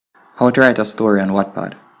How to write a story on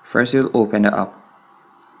Wattpad. First you'll open the app.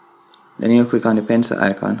 Then you'll click on the pencil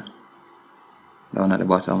icon down at the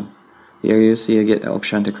bottom. Here you see you get the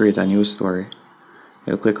option to create a new story.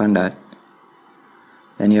 You'll click on that.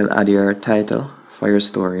 Then you'll add your title for your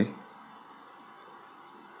story.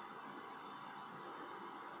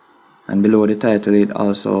 And below the title you'd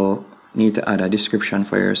also need to add a description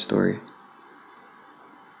for your story.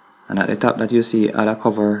 And at the top that you see add a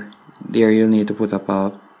cover, there you'll need to put up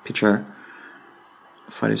a picture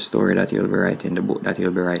for the story that you'll be writing, the book that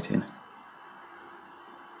you'll be writing.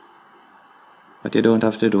 But you don't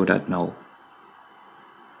have to do that now.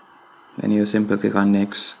 Then you simply click on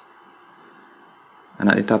next. And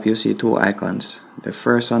at the top you see two icons. The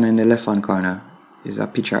first one in the left hand corner is a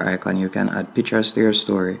picture icon. You can add pictures to your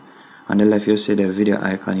story. On the left you see the video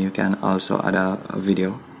icon. You can also add a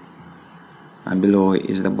video. And below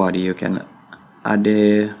is the body. You can add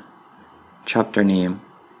the chapter name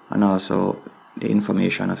and also the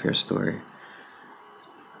information of your story.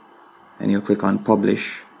 And you click on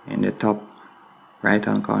publish in the top right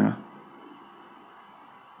hand corner.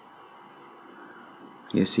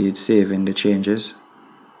 You see it saving the changes.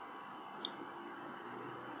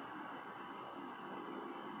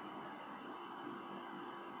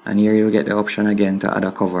 And here you'll get the option again to add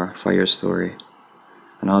a cover for your story.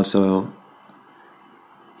 And also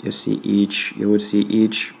you would see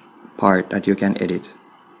each part that you can edit.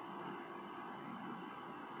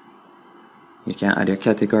 You can add your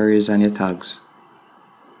categories and your tags.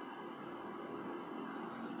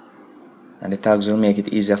 And the tags will make it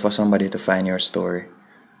easier for somebody to find your story.